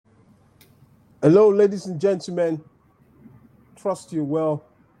Hello, ladies and gentlemen. Trust you well.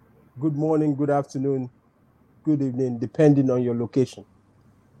 Good morning, good afternoon, good evening, depending on your location.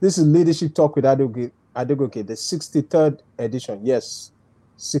 This is Leadership Talk with Adegoke, the 63rd edition. Yes,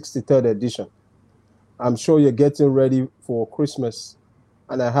 63rd edition. I'm sure you're getting ready for Christmas,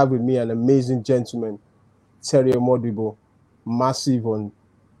 and I have with me an amazing gentleman, Terry Modibo, massive on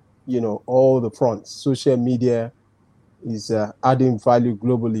all the fronts. Social media is adding value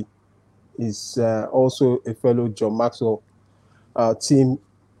globally. Is also a fellow John Maxwell team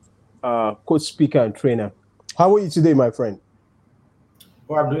coach, speaker, and trainer. How are you today, my friend?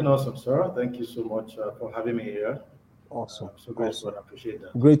 Well, I'm doing awesome, sir. Thank you so much for having me here. Awesome, I'm so grateful awesome. and appreciate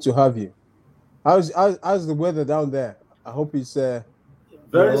that. Great to have you. How's the weather down there? I hope it's Very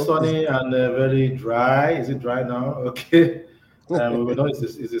it's sunny and very dry. Is it dry now? Okay. We know it's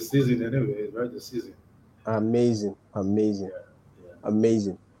the season anyway. It's very the season. amazing, amazing, Yeah, yeah.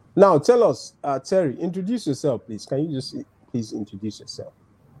 amazing. Now, tell us, Terry, introduce yourself, please. Can you just please introduce yourself?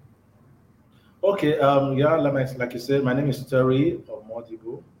 Okay. Yeah. Like you said, my name is Terry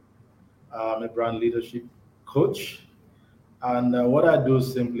Omodibo. I'm a brand leadership coach, and what I do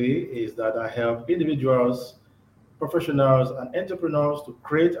simply is that I help individuals, professionals, and entrepreneurs to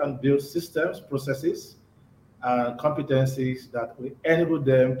create and build systems, processes, and competencies that will enable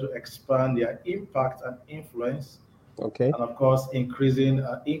them to expand their impact and influence, Okay. and of course, increasing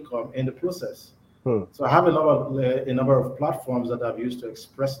income in the process. Hmm. So I have a number of platforms that I've used to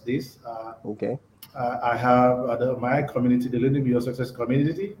express this. Okay. I have my community, the Leading Your Success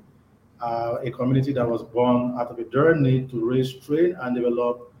community, a community that was born out of a direct need to raise, train, and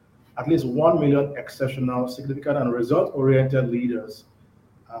develop at least 1 million exceptional, significant, and result-oriented leaders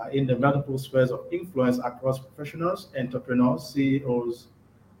in the multiple spheres of influence across professionals, entrepreneurs, CEOs,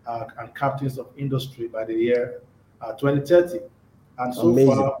 and captains of industry by the year 2030. And so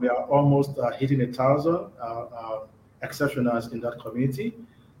Amazing. far, we are almost hitting 1,000 exceptionals in that community.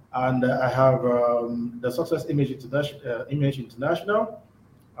 And I have the Success Image International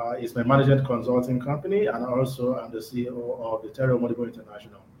is my management consulting company, and also I'm the CEO of the Terra Modibo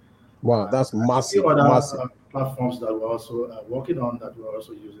International. Wow, that's And a few massive, other massive. platforms that we're also working on that we're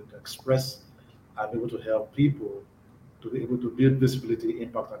also using to express and be able to help people to be able to build visibility,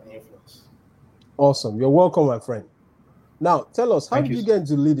 impact, and influence. Awesome. You're welcome, my friend. Now, tell us, how Thank did you. you get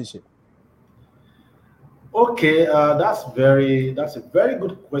into leadership? Okay, that's a very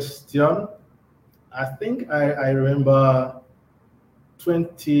good question. I think I remember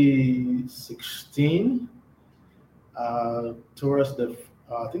 2016 towards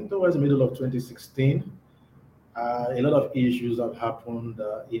I think towards the middle of 2016. A lot of issues have happened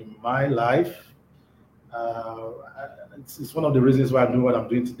in my life. Uh, it's one of the reasons why I'm doing what I'm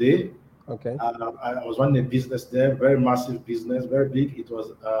doing today. Okay. I was running a business there, very massive business, very big. It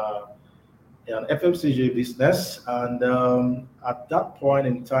was an FMCG business, and at that point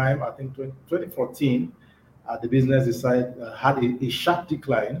in time, I think 2014, the business decided had a sharp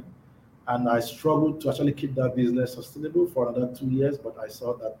decline, and I struggled to actually keep that business sustainable for another 2 years. But I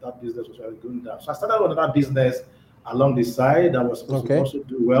saw that that business was really going down, so I started another business along the side that was supposed to Okay. also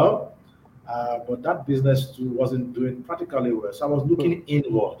do well, but that business too wasn't doing practically well. So I was Hmm. looking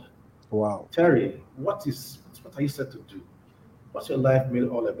inward. Wow. Terry, what are you set to do? What's your life made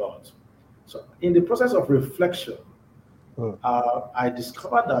all about? So in the process of reflection, Hmm. I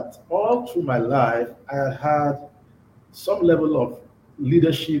discovered that all through my life, I had some level of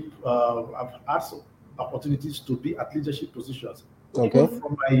leadership. I've had some opportunities to be at leadership positions, even Okay.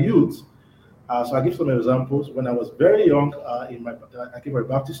 from my youth. So I give some examples. When I was very young, I came from a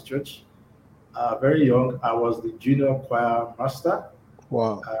Baptist church. Very young, I was the junior choir master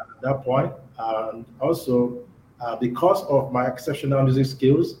Wow. at that point. And also, because of my exceptional music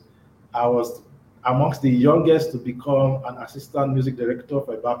skills, I was amongst the youngest to become an assistant music director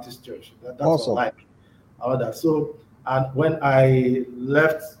for a Baptist church. That's what I Awesome. like. All that. So, and when I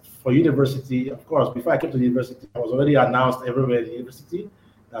left for university, of course, before I came to the university, I was already announced everywhere in the university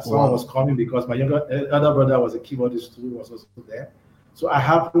that someone was Wow. coming because my elder brother was a keyboardist who was also there. So I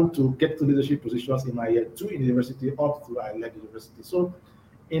happened to get to leadership positions in my year two in the university up to I left the university. So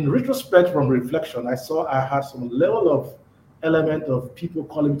in retrospect, from reflection, I saw I had some level of element of people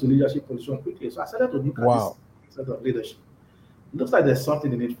calling me to leadership position quickly. So I started to look at this Wow. set of leadership. It looks like there's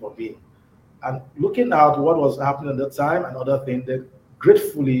something in it for me. And looking at what was happening at the time and other things, then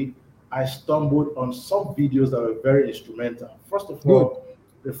gratefully I stumbled on some videos that were very instrumental. First of Good. all,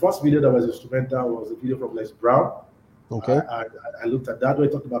 the first video that was instrumental was a video from Les Brown. I, Okay. I, I looked at that where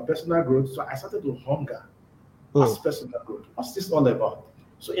he talked about personal growth. So I started to hunger. Hmm. What's personal growth? What's this all about?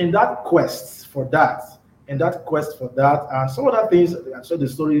 So in that quest for that, and some other things, I saw the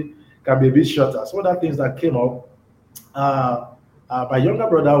story can be a bit shorter. Some of the things that came up, my younger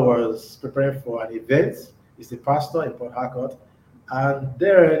brother was preparing for an event. He's a pastor in Port Harcourt. And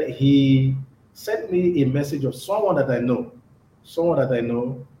there he sent me a message of someone that I know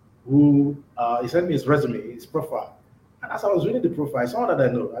who he sent me his resume, his profile. And as I was reading the profile, someone that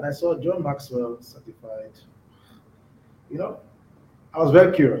I know, and I saw John Maxwell certified. You know, I was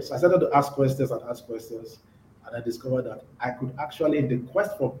very curious. I started to ask questions and ask questions, and I discovered that I could actually, in the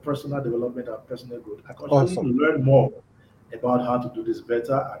quest for personal development and personal growth, I could actually learn more about how to do this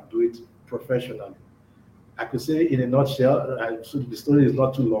better and do it professionally. I could say in a nutshell, so the story is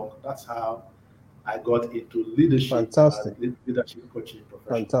not too long. That's how I got into leadership and leadership coaching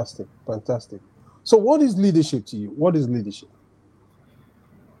profession. Fantastic. So what is leadership to you? What is leadership?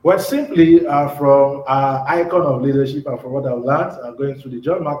 Well, simply from icon of leadership and from what I've learned, going through the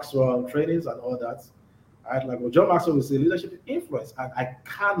John Maxwell trainings and all that, right? Like what John Maxwell will say, leadership is influence. And I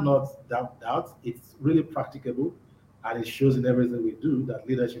cannot doubt it's really practicable, and it shows in everything we do that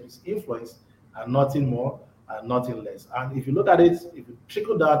leadership is influence and nothing more and nothing less. And if you look at it, if you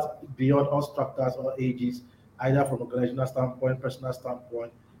trickle that beyond all structures or ages, either from organizational standpoint, personal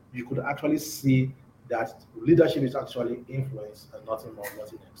standpoint, you could actually see that leadership is actually influence and nothing more,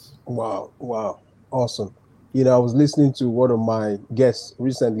 nothing else. Wow. Awesome. You know, I was listening to one of my guests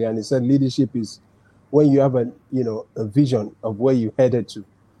recently, and he said leadership is when you have a vision of where you headed to,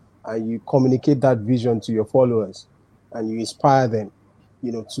 and you communicate that vision to your followers, and you inspire them,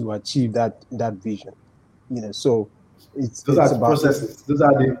 to achieve that vision. So those are the processes. Those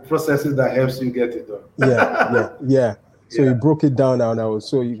are the processes that helps you get it done. Yeah. So he broke it down now,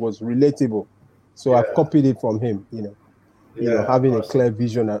 so it was relatable. So I've copied it from him, having a clear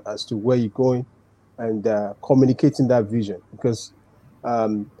vision as to where you're going, and communicating that vision, because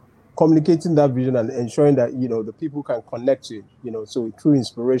communicating that vision and ensuring that, the people can connect to it, so through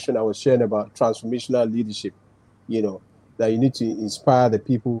inspiration, I was sharing about transformational leadership, that you need to inspire the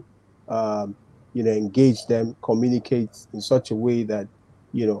people, engage them, communicate in such a way that,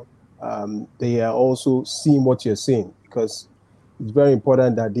 they are also seeing what you're saying, because it's very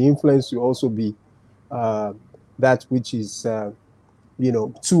important that the influence will also be that which is,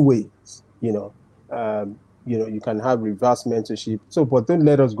 two ways, you can have reverse mentorship. So, but don't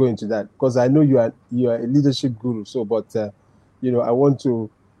let us go into that, because I know you are a leadership guru. So, but, I want to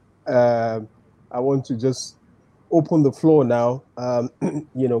just open the floor now,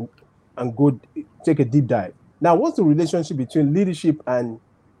 and go take a deep dive. Now, what's the relationship between leadership and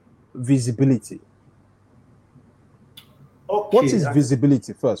visibility? Okay. What is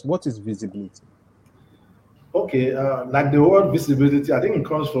visibility first? What is visibility? Okay, like the word visibility, I think it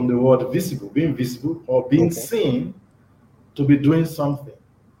comes from the word visible, being visible or being seen to be doing something.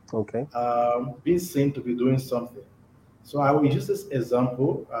 Okay. Being seen to be doing something. So I will use this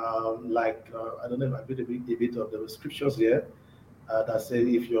example, I don't know if I put a bit of the scriptures here that say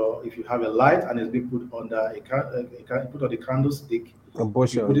if you have a light and it's being put under put on a candlestick,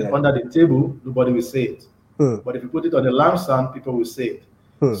 if you put it under the table, nobody will see it. But if you put it on the lampstand, people will see it.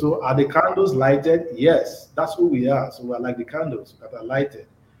 So are the candles lighted? Yes, that's who we are. So we are like the candles that are lighted.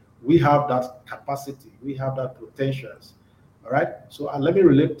 We have that capacity. We have that potential. All right. So let me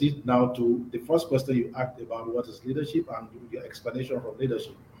relate it now to the first question you asked about what is leadership and your explanation from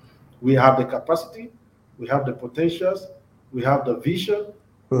leadership. We have the capacity, we have the potentials, we have the vision,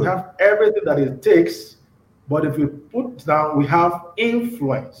 we have everything that it takes. But if we put down, we have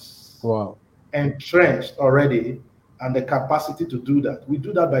influence. Wow. Entrenched already, and the capacity to do that. We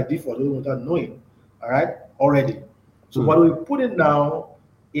do that by default without knowing. All right, already. So when we put it now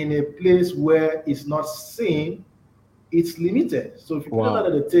in a place where it's not seen, it's limited. So if you put it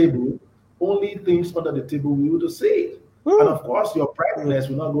under the table, only things under the table will be see it. And of course, your brightness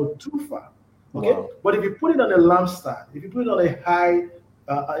will not go too far. Okay, but if you put it on a lampstand, if you put it on a high,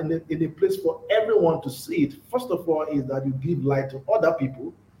 in a place for everyone to see it, first of all, is that you give light to other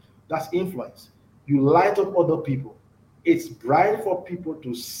people. That's influence. You light up other people. It's bright for people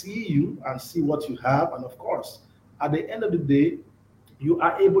to see you and see what you have. And of course, at the end of the day, you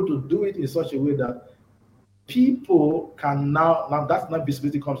are able to do it in such a way that people can now that's not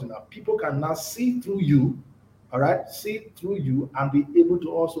visibility comes in now. People can now see through you, all right, see through you and be able to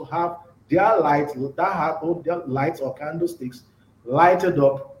also have their lights, their lights or candlesticks lighted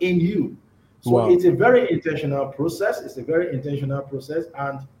up in you. So it's a very intentional process. It's a very intentional process.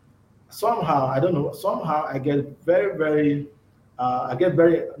 And somehow, I don't know, somehow I get very,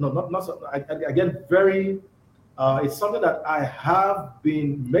 it's something that I have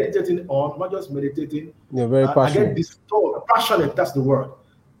been meditating on, not just meditating. You're very passionate. I get passionate, that's the word.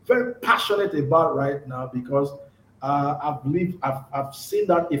 Very passionate about right now, because I've seen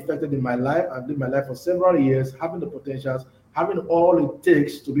that affected in my life. I've lived my life for several years, having the potentials, having all it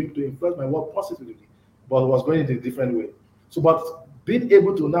takes to be able to influence my work positively, but was going in a different way. So, but being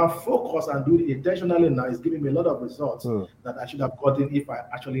able to now focus and do it intentionally now is giving me a lot of results that I should have gotten if I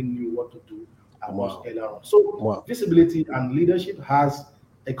actually knew what to do much earlier on. So, visibility and leadership has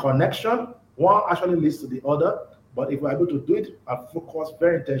a connection. One actually leads to the other, but if we're able to do it and focus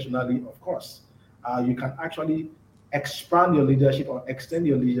very intentionally, of course, you can actually expand your leadership or extend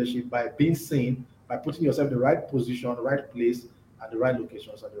your leadership by being seen, by putting yourself in the right position, the right place, at the right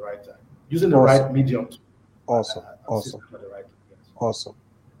locations at the right time, using the right medium. Awesome. Awesome.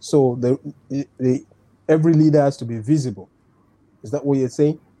 So the every leader has to be visible. Is that what you're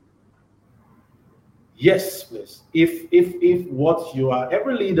saying? Yes, please. If what you are,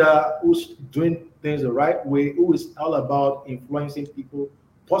 every leader who's doing things the right way, who is all about influencing people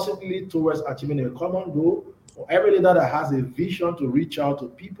positively towards achieving a common goal, or every leader that has a vision to reach out to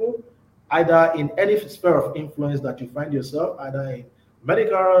people, either in any sphere of influence that you find yourself, either in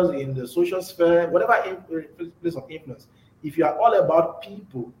medical, in the social sphere, whatever place of influence. If you are all about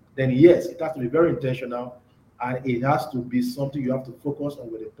people, then yes, it has to be very intentional, and it has to be something you have to focus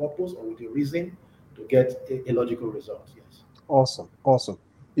on with a purpose or with a reason to get a logical result. Yes. Awesome.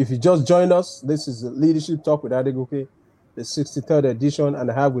 If you just joined us, this is the Leadership Talk with Adegoke, the 63rd edition, and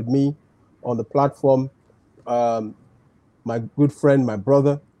I have with me on the platform my good friend, my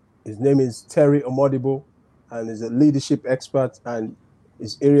brother. His name is Terry Omodibo, and he's a leadership expert, and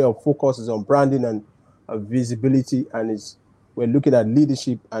his area of focus is on branding and visibility, and we're looking at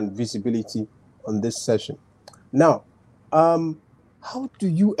leadership and visibility on this session. Now, how do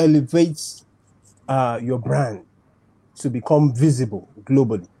you elevate your brand to become visible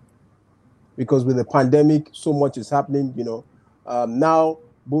globally? Because with the pandemic, so much is happening. Now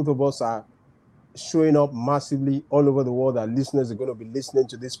both of us are showing up massively all over the world. Our listeners are going to be listening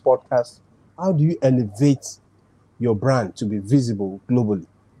to this podcast. How do you elevate your brand to be visible globally?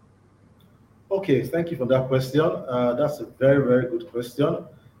 Okay, thank you for that question. That's a very, very good question.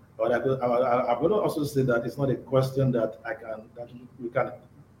 But I'm going to also say that it's not a question that we can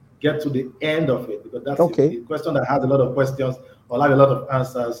get to the end of it, because that's a question that has a lot of questions or have a lot of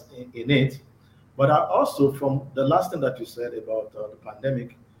answers in it. But also, from the last thing that you said about the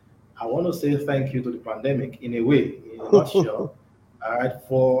pandemic, I want to say thank you to the pandemic in a way, in a nutshell. All right,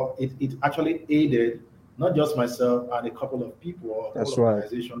 for it actually aided not just myself and a couple of people or a couple of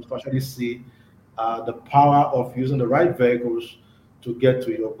organizations to actually see the power of using the right vehicles to get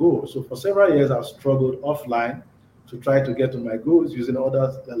to your goals. So for several years, I've struggled offline to try to get to my goals using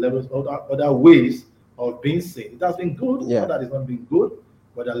other levels, other ways of being seen. It has been good, not that it's not been good,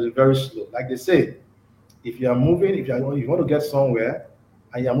 but it has been very slow. Like they say, if you are moving, if you want to get somewhere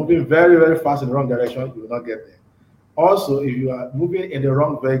and you're moving very, very fast in the wrong direction, you will not get there. Also, if you are moving in the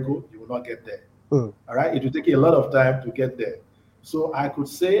wrong vehicle, you will not get there. All right, it will take you a lot of time to get there. So I could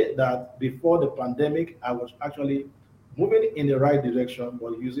say that before the pandemic, I was actually moving in the right direction,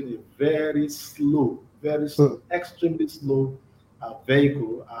 but using a very slow, extremely slow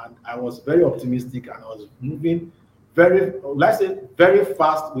vehicle. And I was very optimistic, and I was moving very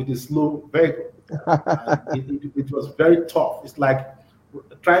fast with a slow vehicle. It was very tough. It's like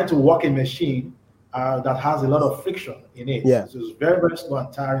trying to walk a machine that has a lot of friction in it. Yeah. So it was very, very slow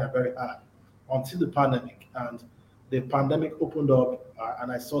and tiring and very hard until the pandemic. And the pandemic opened up,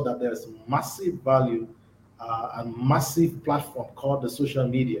 and I saw that there's massive value and massive platform called the social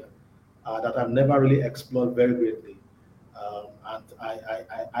media that I've never really explored very greatly. And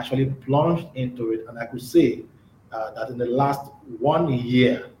I actually plunged into it, and I could say that in the last 1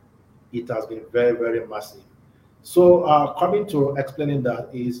 year, it has been very, very massive. So coming to explaining that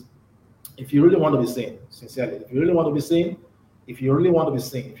is, if you really want to be seen, sincerely, if you really want to be seen, you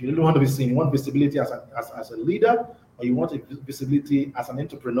want visibility as a leader, or you want visibility as an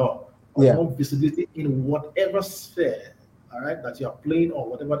entrepreneur, or you want visibility in whatever sphere, all right, that you are playing, or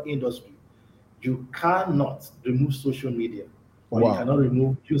whatever industry, you cannot remove social media, or you cannot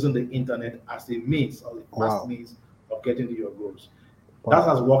remove using the internet as a means or a fast means of getting to your goals. That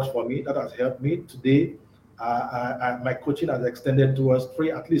has worked for me. That has helped me. Today, my coaching has extended towards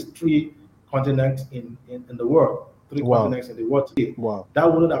at least three continents in the world. Three continents in the world today.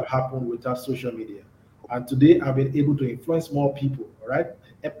 That wouldn't have happened without social media. And today, I've been able to influence more people, all right?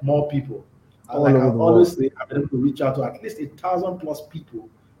 Help more people. Like I always say, I've been able to reach out to at least 1,000+ people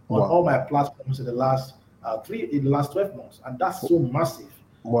on all my platforms in the last 12 months. And that's so massive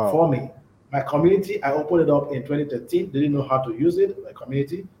for me. My community, I opened it up in 2013. Didn't know how to use it. My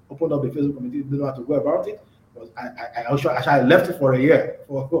community opened up the Facebook community. Didn't know how to go about it. I left it for a year,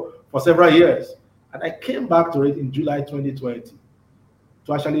 for several years. And I came back to it in July 2020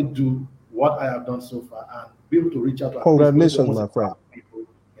 to actually do what I have done so far and be able to reach out to at least maybe Congratulations, almost my friend. 1,000 people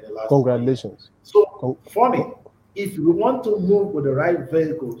in the last 1 year. Congratulations. So for me, if you want to move with the right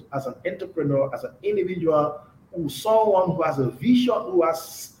vehicles as an entrepreneur, as an individual, who someone who has a vision, who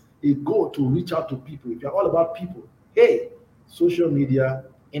has a goal to reach out to people, if you're all about people, hey, social media,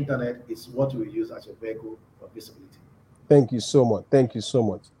 internet is what we use as a vehicle for visibility. Thank you so much. Thank you so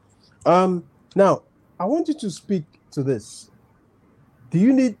much. Now, I want you to speak to this. Do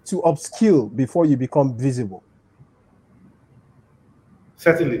you need to upskill before you become visible?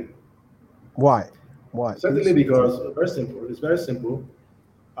 Certainly. Why? Why? Certainly, because very simple. It's very simple.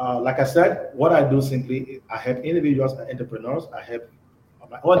 Like I said, what I do simply, I help individuals and entrepreneurs. I help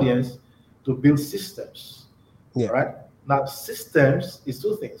my audience to build systems. Yeah. All right. Now, systems is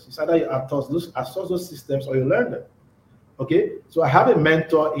two things. It's either you outsource those systems or you learn them. Okay. So I have a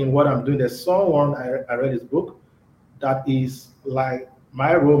mentor in what I'm doing. There's someone I read his book that is like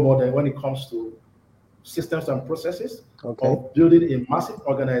my role model when it comes to systems and processes of building a massive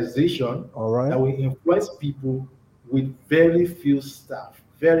organization that will influence people with very few staff,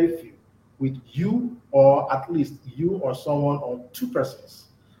 very few, with you or at least you or someone or two persons,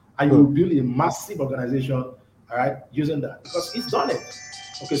 and you will build a massive organization, all right, using that because he's done it.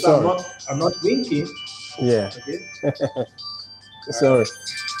 Okay, so I'm not winking. Yeah. Okay. Sorry.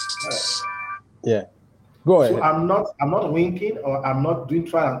 Yeah. Go ahead. So I'm not winking or I'm not doing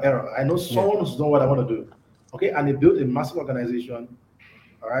trial and error. I know someone who's done what I want to do. Okay, and they built a massive organization,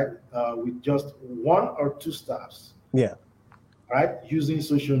 all right, with just one or two staffs. Yeah. All right, using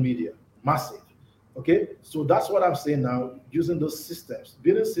social media, massive. Okay, so that's what I'm saying now. Using those systems,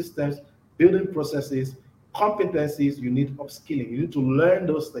 building processes, competencies. You need upskilling. You need to learn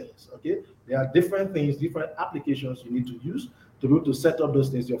those things. Okay, there are different things, different applications you need to use to be able to set up those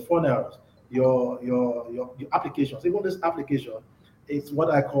things. Your funnels, your applications. Even this application, it's what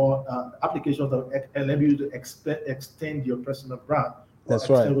I call applications that enable you to extend your personal brand. That's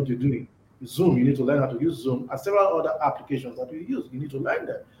right. What you're doing. Zoom, you need to learn how to use Zoom, and several other applications that you use. You need to learn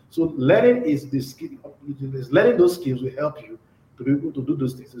them. So learning is the skill. Learning those skills will help you to be able to do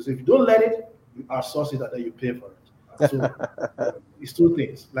those things. So if you don't learn it, you outsource it and then you pay for it. So it's two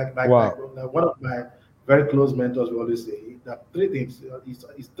things. Like one of my very close mentors will always say that three things.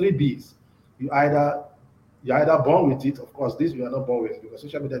 It's three B's. You're either born with it. Of course, this you are not born with because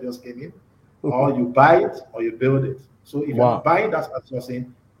social media just came in, or you buy it or you build it. So if you're buying, that's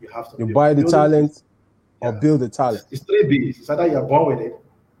outsourcing. You have to buy the talent or build the talent. It's three B's. It's either you're born with it,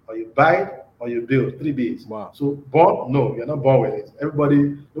 or you buy it, or you build. Three B's. Wow. So born, no, you're not born with it.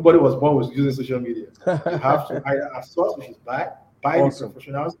 Nobody was born with using social media. You have to either outsource, which is buy the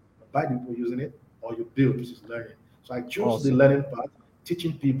professionals, buy the people using it, or you build, which is learning. So I choose the learning part,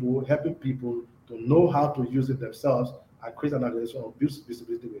 teaching people, helping people to know how to use it themselves and create an organization or build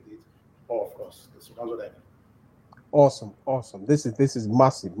visibility with it. Or of course, so that's what I do. Awesome. This is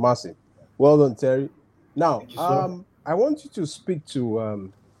massive. Well done, Terry. Now, I want you to speak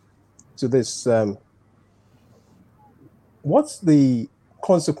to this. What's the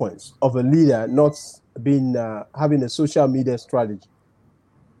consequence of a leader not being having a social media strategy?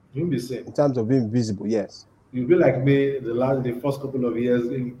 You'll be same in terms of being visible. Yes, you'll be like me. The first couple of years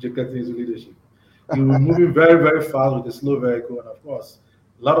in getting into leadership, you were moving very, very fast with a slow vehicle, and of course,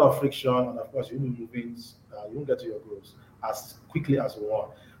 a lot of friction, and of course, you'll be moving. You won't get to your goals as quickly as you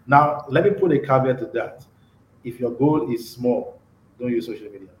want. Now, let me put a caveat to that. If your goal is small, don't use social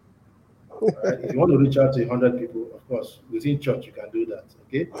media. Right? If you want to reach out to 100 people, of course, within church, you can do that.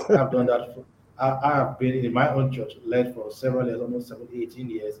 Okay, I've done that. I have been in my own church, led for several years, almost 17, 18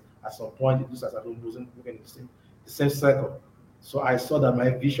 years. At some point, it looks as if I'm moving in the same circle. So I saw that my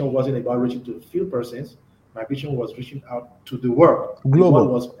vision wasn't about reaching to a few persons. My vision was reaching out to the world. Global. The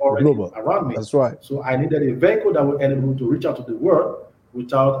world was already around me. That's right. So I needed a vehicle that would enable me to reach out to the world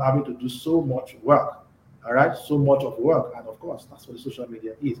without having to do so much work. All right, so much of work. And of course, that's what social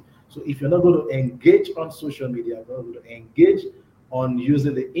media is. So if you're not going to engage on social media, you're not going to engage on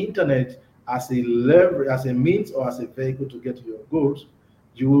using the internet as a lever, as a means or as a vehicle to get to your goals,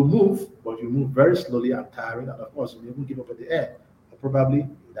 you will move, but you move very slowly and tiring. And of course, you will even give up at the end, or probably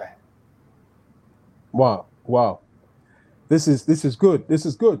die. Wow. This is good. This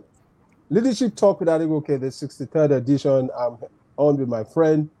is good. Leadership Talk with Adegoke, the 63rd edition. I'm on with my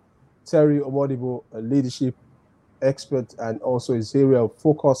friend Terry Omodibo, a leadership expert, and also his area of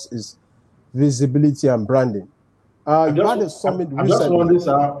focus is visibility and branding. I'm You just, had a summit I'm just recently. wondering,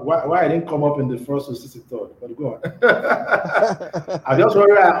 sir, why I didn't come up in the first to 63rd. But go on. I'm just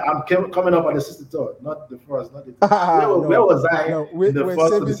wondering, coming up at the 63rd, not the first, not the. Where No, was I no, in the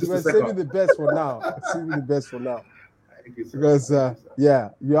first to the we're 62nd? saving the best for now. Saving the best for now. Thank you, sir. Because Thank you, sir. yeah,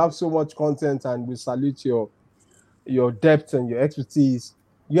 you have so much content, and we salute your depth and your expertise.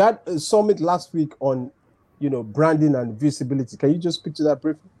 You had a summit last week on, branding and visibility. Can you just speak to that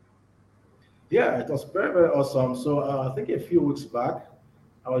briefly? Yeah, it was very, very awesome. So I think a few weeks back,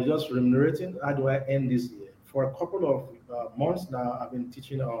 I was just remunerating how do I end this year. For a couple of months now, I've been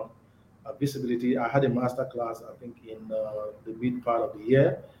teaching on visibility. I had a master class, I think, in the mid part of the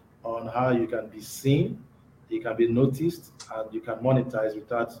year on how you can be seen, you can be noticed, and you can monetize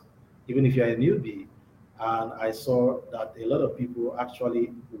without, even if you're a newbie. And I saw that a lot of people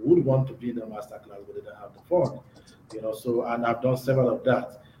actually would want to be in the master class, but they don't have the fund. So, and I've done several of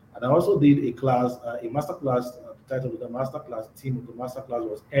that. And I also did a class, a master class. The title of the master class, theme of the master class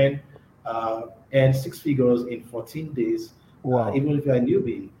was earn six figures in 14 days, Wow. even if you're a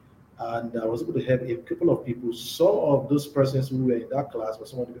newbie. And I was able to help a couple of people. Some of those persons who were in that class were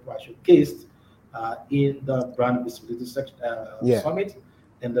some of the people I showcased in the brand visibility summit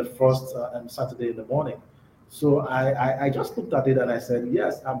in the first Saturday in the morning. So I just looked at it and I said,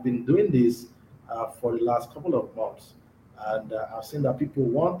 yes, I've been doing this for the last couple of months. And I've seen that people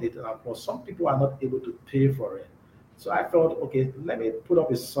want it, and for some people are not able to pay for it. So I thought, okay, let me put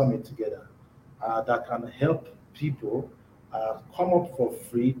up a summit together that can help people come up for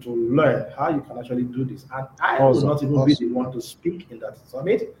free to learn how you can actually do this. And I will not even be the one to speak in that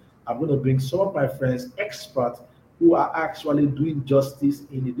summit. I'm going to bring some of my friends, experts, who are actually doing justice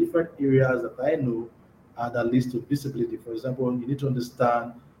in the different areas that I know that leads to visibility. For example, you need to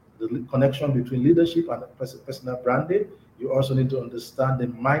understand the connection between leadership and personal branding. You also need to understand the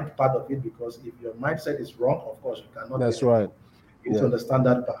mind part of it, because if your mindset is wrong, of course, you cannot. That's right. You need to understand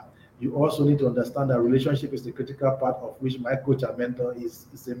that part. You also need to understand that relationship is the critical part, of which my coach and mentor is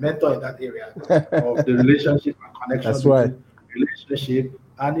a mentor in that area of the relationship and connection between relationship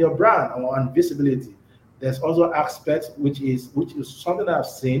and your brand and visibility. There's also aspects which is something I've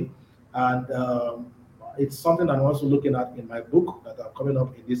seen, and it's something I'm also looking at in my book that are coming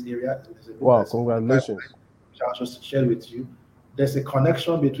up in this area. Wow, congratulations. Which I'll just share with you. There's a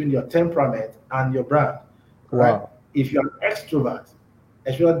connection between your temperament and your brand. Right? Wow. If you're an extrovert,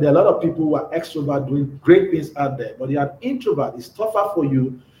 actually, there are a lot of people who are extrovert doing great things out there, but you're an introvert. It's tougher for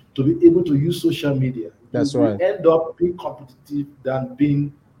you to be able to use social media. That's right. You end up being competitive than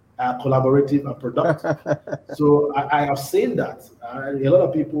being collaborative and productive. So I have seen that a lot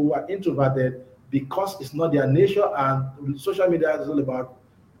of people who are introverted, because it's not their nature, and social media is all about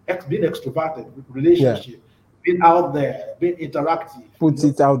being extroverted, relationship, being out there, being interactive. Put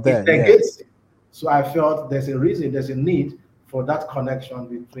it out there. Yes. So I felt there's a reason, there's a need for that connection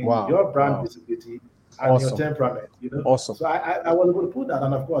between your brand visibility and your temperament. Awesome. So I was able to put that,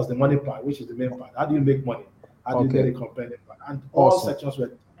 and of course the money part, which is the main part. How do you make money? How do you get a compelling part? And all sections were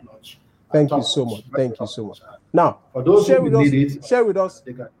top-notch. Thank you so much. Thank you so much. Now, for those who need it, share with us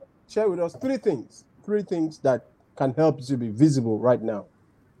three things that can help you to be visible right now.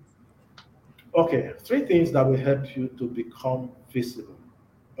 Okay, three things that will help you to become visible.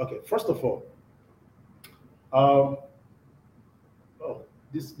 Okay, first of all,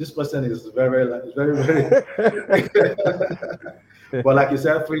 this person is very. But like you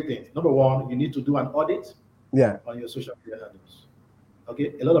said, three things. Number one, you need to do an audit on your social media handles.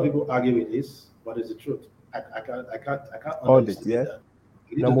 Okay, a lot of people argue with this, but it's the truth. I can't audit.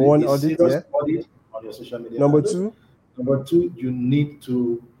 Number one, audit on your social media. Number two, you need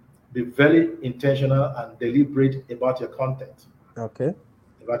to be very intentional and deliberate about your content. Okay.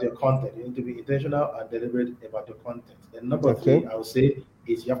 About your content, you need to be intentional and deliberate about your content. And number three, I would say,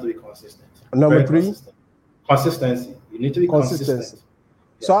 is you have to be consistent. Number three, consistency. You need to be consistent.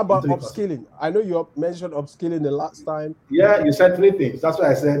 So how about upskilling? I know you mentioned upskilling the last time. Yeah, you said three things. That's why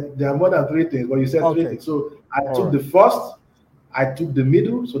I said there are more than three things, but you said three things. So I took the first, I took the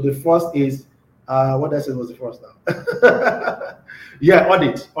middle. So the first is, what I said was the first now.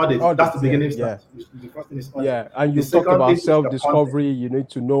 Audit. That's the beginning start. The first thing is audit. Yeah, and you talked about self-discovery. You need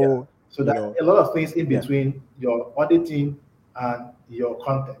to know. So there are a lot of things in between your auditing and your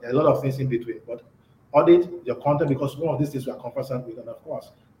content. There are a lot of things in between, but audit your content, because one of these things we are conversant with, and of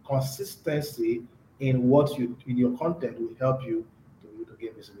course, consistency in your content will help you to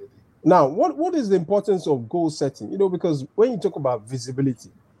gain visibility. Now, what is the importance of goal setting? Because when you talk about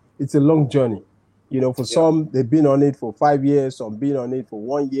visibility, it's a long journey. For some, they've been on it for 5 years, some been on it for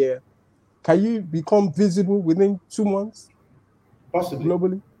 1 year. Can you become visible within 2 months? Possibly.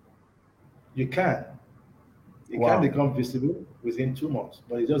 Globally? You can. You Wow. can become visible within 2 months,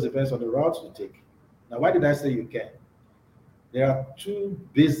 but it just depends on the route you take. Now, why did I say you can? There are two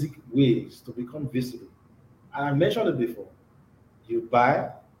basic ways to become visible. And I mentioned it before. You buy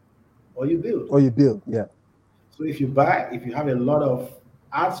or you build. Or you build. Yeah. So if you buy, if you have a lot of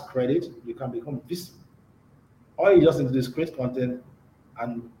ads credit, you can become visible. Or you just need to do create content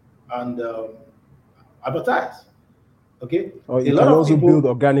and and advertise. Okay, Or a you lot can of also build people,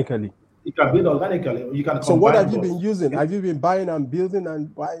 organically. you can build organically, or you can So what combine have you been both. using? Okay, Have you been buying and building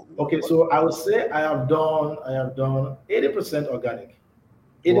and buying? okay. So I would say I have done 80% organic,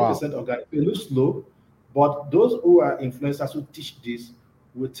 Wow. 80% organic. It looks slow, but those who are influencers who teach this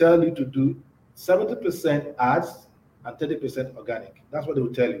will tell you to do 70% ads and 30% organic. That's what they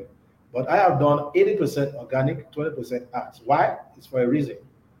will tell you. But I have done 80% organic, 20% ads. Why? It's for a reason.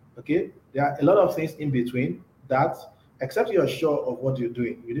 Okay? There are a lot of things in between that, except you're sure of what you're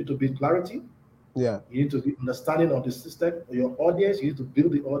doing, you need to build clarity. Yeah. You need to be understanding of the system, your audience. You need to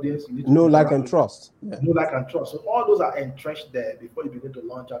build the audience. You need to No, like, interact and with them. trust. Yeah. No like and trust. So all those are entrenched there before you begin to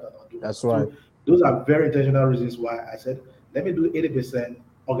launch out and do what. That's right. So those are very intentional reasons why I said, let me do 80%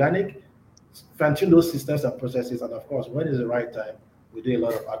 organic, fine tune those systems and processes, and of course, when is the right time, we do a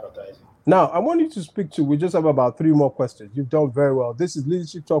lot of advertising. Now, I want you to speak to, we just have about 3 more questions. You've done very well. This is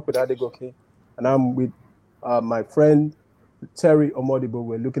Leadership Talk with Adegoke, and I'm with my friend Terry Omodibo.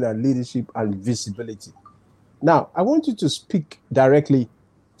 We're looking at leadership and visibility. Now, I want you to speak directly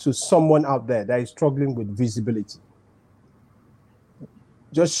to someone out there that is struggling with visibility.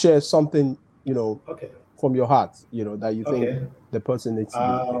 Just share something, Okay. from your heart, that you think Okay. the person needs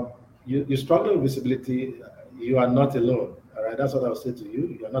to do. You struggle with visibility, you are not alone. All right, that's what I'll say to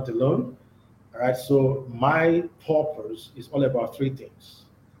you. You are not alone. All right, so my purpose is all about three things.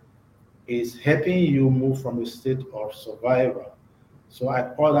 Is helping you move from a state of survivor. So I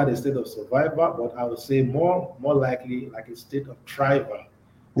call that a state of survivor, but I would say more likely like a state of thriver.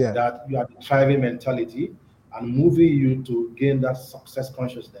 Yeah. That you have the thriving mentality and moving you to gain that success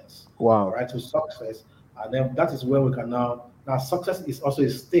consciousness. Wow. All right, to success. And then that is where we can now success is also a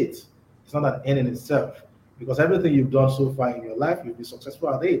state. It's not an end in itself. Because everything you've done so far in your life, you've been successful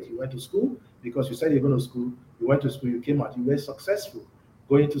at it. You went to school because you said you're going to school. You went to school, you came out, you were successful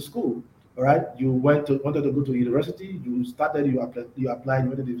going to school. All right, you wanted to go to university. You started, you applied, you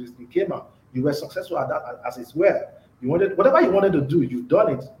went to the university, you came out. You were successful at that as it's were. You wanted whatever you wanted to do, you've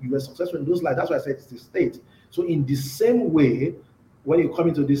done it. You were successful in those lives. That's why I said it's the state. So in the same way, when you come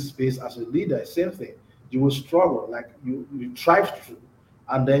into this space as a leader, same thing. You will struggle, like you thrive through,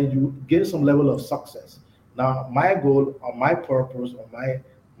 and then you gain some level of success. Now, my goal or my purpose or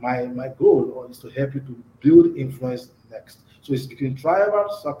my goal is to help you to build influence next. So it's between thrive,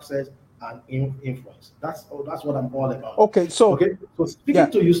 success, and influence. That's what I'm all about. Okay, so speaking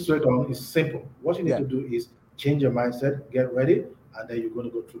to you straight on is simple. What you need Yeah. to do is change your mindset, get ready, and then you're going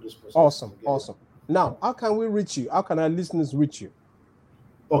to go through this process. Awesome. Now, how can we reach you? How can our listeners reach you?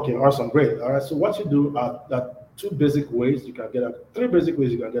 Okay, awesome, great. All right, so what you do are three basic ways you can get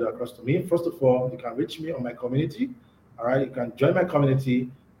across to me. First of all, you can reach me on my community. All right, you can join my community.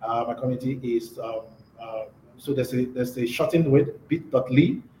 My community is so there's a shortened with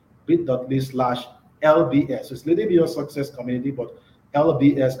bit.ly/LBS. So it's Leading Beyond Success Community, but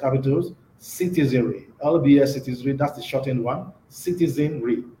LBS capitals citizenry. LBS citizenry, that's the shortened one.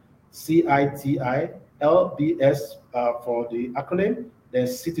 Citizenry. CITILBS for the acronym. Then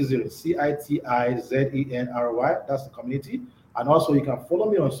citizenry. CITIZENRY. That's the community. And also you can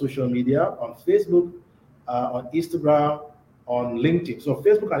follow me on social media, on Facebook, on Instagram, on LinkedIn. So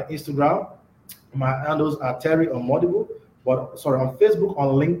Facebook and Instagram, my handles are Terry Omodibo, but sorry, on Facebook,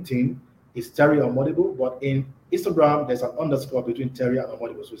 on LinkedIn is Terry Omodibo, but in Instagram there's an underscore between Terry and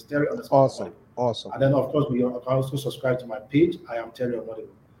Omodibo, so it's Terry underscore Omodibo. Awesome. And then of course you can also subscribe to my page. I am Terry Omodibo.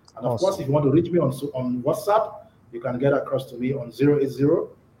 And of course, if you want to reach me on WhatsApp, you can get across to me on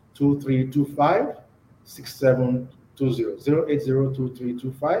 080-2325-6720.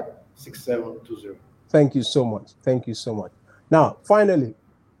 080-2325-6720. Thank you so much. Now, finally,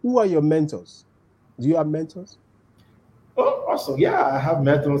 who are your mentors? Do you have mentors? Oh, awesome. Yeah, I have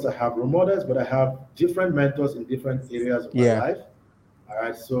mentors. I have role models, but I have different mentors in different areas of my life. All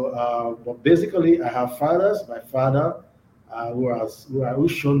right. So, but basically, I have fathers. My father,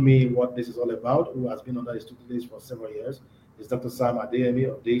 who's shown me what this is all about, who has been under his tutelage for several years, is Dr. Sam Adeyemi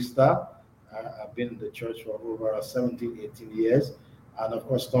of Daystar. I've been in the church for over 17, 18 years, and of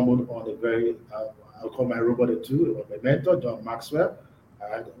course, stumbled on a very, I'll call my role model too, my mentor, John Maxwell,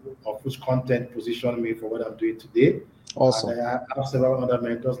 of which content positioned me for what I'm doing today. Awesome. And I have several other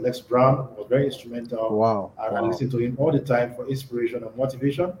mentors. Lex Brown was very instrumental. Wow. I listen to him all the time for inspiration and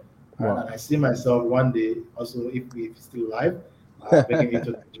motivation. Wow. And I see myself one day also, if he's still alive, making it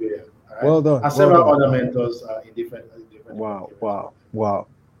to Nigeria. All right? Well done. And several Well done. other mentors in different Wow. areas. Wow. Wow.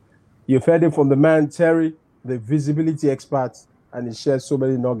 You've heard it from the man, Terry, the visibility expert, and he shares so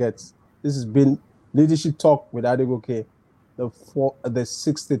many nuggets. This has been Leadership Talk with Adegoke, the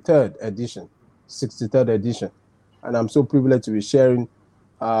 63rd edition. 63rd edition. And I'm so privileged to be sharing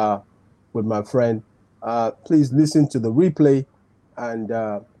with my friend. Please listen to the replay. And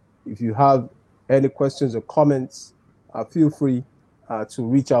if you have any questions or comments, feel free to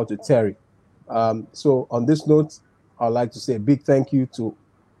reach out to Terry. So on this note, I'd like to say a big thank you to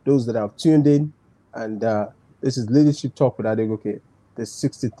those that have tuned in. And this is Leadership Talk with Adegoke, the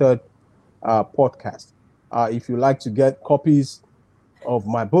 63rd podcast. If you like to get copies of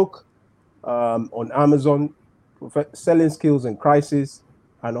my book on Amazon, Selling Skills in Crisis,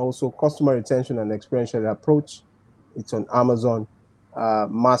 and also Customer Retention and Experiential Approach, it's on Amazon.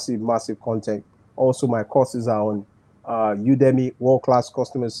 Massive content. Also, my courses are on Udemy, World-Class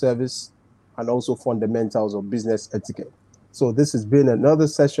Customer Service, and also Fundamentals of Business Etiquette. So this has been another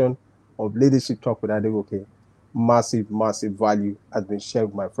session of Leadership Talk with Adegoke. Massive value has been shared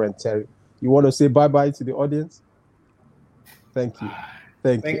with my friend Terry. You want to say bye-bye to the audience? Thank you.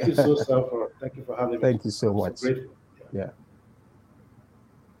 Thank you so thank you for having me. Thank you so much. So grateful. Yeah.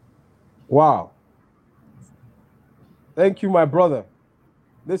 Wow. Thank you, my brother.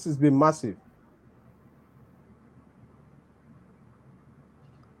 This has been massive.